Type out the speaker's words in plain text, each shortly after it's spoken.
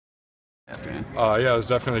afternoon? Yeah, it was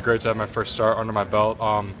definitely great to have my first start under my belt.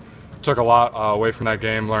 Took a lot away from that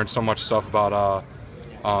game. Learned so much stuff about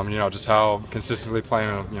just how consistently playing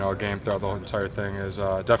a game throughout the whole entire thing is.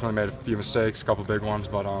 Definitely made a few mistakes, a couple big ones,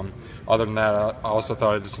 but other than that, I also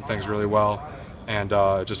thought I did some things really well, and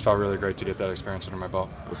it just felt really great to get that experience under my belt.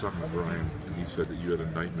 I was talking to Brian, and he said that you had a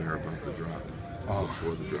nightmare about the drop.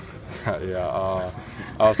 Before the drop. Yeah,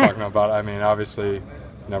 I was talking about. I mean, obviously,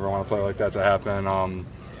 never want to play like that to happen.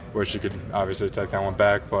 Wish you could obviously take that one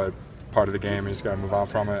back, but part of the game. You just got to move on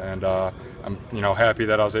from it, and I'm happy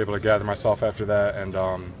that I was able to gather myself after that, and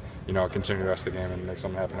continue the rest of the game and make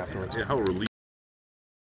something happen afterwards. Yeah, how relieved